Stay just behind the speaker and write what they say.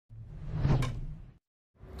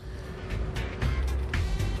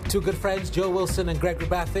Two good friends, Joe Wilson and Greg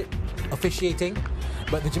Rabathit, officiating.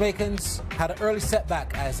 But the Jamaicans had an early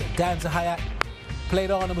setback as Dan Zahayat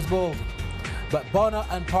played on and was bowled. But Bonner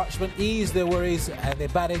and Parchment eased their worries and they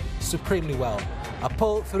batted supremely well. A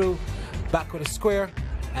pull through back with a square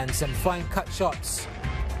and some fine cut shots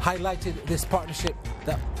highlighted this partnership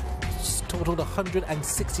that totaled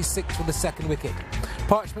 166 for the second wicket.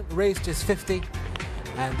 Parchment raised his 50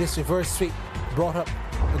 and this reverse sweep brought up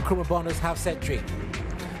Nkrumah Bonner's half century.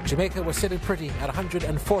 Jamaica were sitting pretty at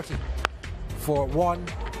 140 for one.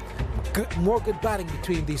 More good batting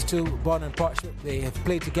between these two, Bonner and Parchment. They have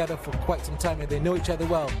played together for quite some time and they know each other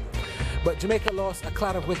well. But Jamaica lost a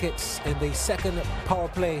cloud of wickets in the second power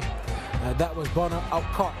play. That was Bonner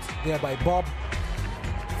out-caught there by Bob,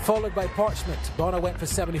 followed by Parchment. Bonner went for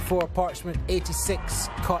 74, Parchment 86,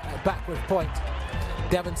 caught at backward point.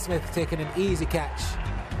 Devon Smith taking an easy catch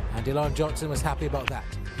and Delon Johnson was happy about that.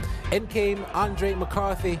 In came Andre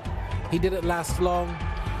McCarthy. He didn't last long,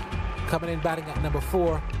 coming in batting at number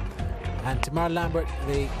 4. And Tamar Lambert,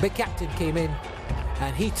 the big captain, came in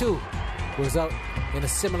and he too was out in a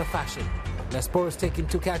similar fashion. Les Boris taking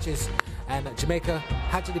 2 catches and Jamaica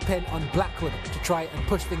had to depend on Blackwood to try and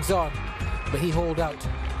push things on, but he holed out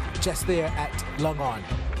just there at long on.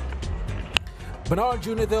 Bernard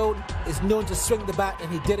Jr. though is known to swing the bat and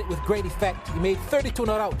he did it with great effect. He made 32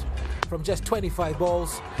 not out from just 25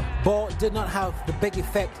 balls. Ball did not have the big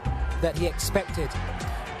effect that he expected.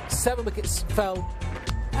 7 wickets fell,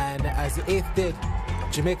 and as the 8th did,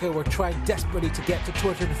 Jamaica were trying desperately to get to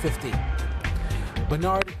 250.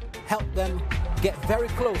 Bernard helped them get very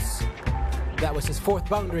close. That was his 4th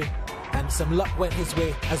boundary, and some luck went his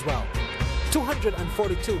way as well.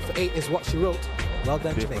 242 for 8 is what she wrote. Well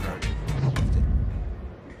done, Jamaica.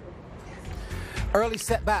 Early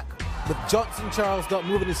setback with Johnson Charles not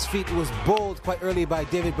moving his feet. It was bowled quite early by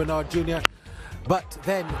David Bernard Jr. But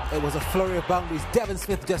then it was a flurry of boundaries. Devon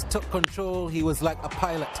Smith just took control. He was like a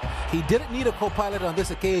pilot. He didn't need a co-pilot on this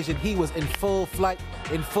occasion. He was in full flight,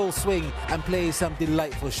 in full swing, and played some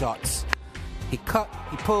delightful shots. He cut,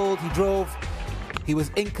 he pulled, he drove. He was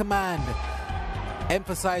in command,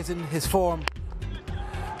 emphasizing his form.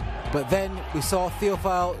 But then we saw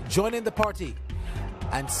Theophile joining the party,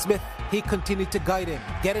 and Smith, he continued to guide him,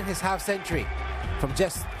 getting his half century from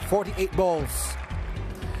just 48 balls.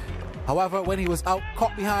 However, when he was out,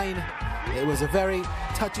 caught behind, it was a very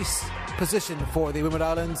touchy position for the Windward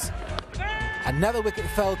Islands. Another wicket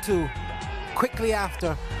fell too quickly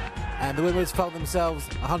after, and the Windwards found themselves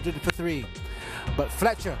 100 for 3. But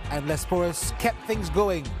Fletcher and Les Boris kept things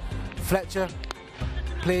going. Fletcher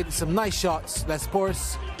played some nice shots. Les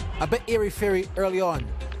Boris a bit airy-fairy early on,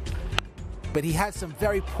 but he had some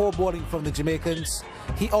very poor bowling from the Jamaicans.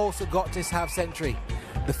 He also got his half century.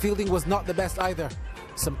 The fielding was not the best either.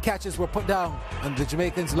 Some catches were put down and the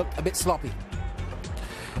Jamaicans looked a bit sloppy.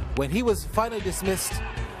 When he was finally dismissed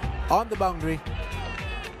on the boundary,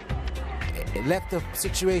 it left a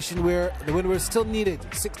situation where the Windwards still needed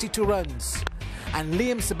 62 runs, and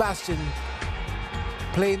Liam Sebastian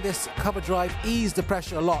playing this cover drive eased the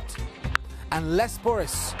pressure a lot, and Les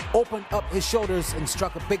Boris opened up his shoulders and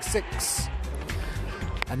struck a big 6.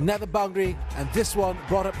 Another boundary, and this one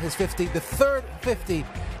brought up his 50, the 3rd 50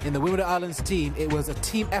 in the Windward Islands team. It was a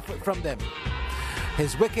team effort from them.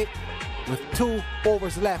 His wicket with 2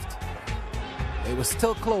 overs left. It was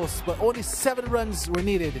still close, but only 7 runs were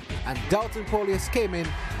needed, and Dalton Polius came in,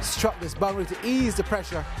 struck this boundary to ease the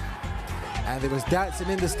pressure, and there was dancing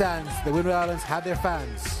in the stands. The Windward Islands had their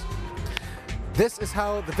fans. This is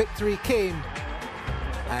how the victory came,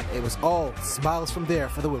 and it was all smiles from there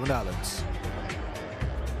for the Windward Islands.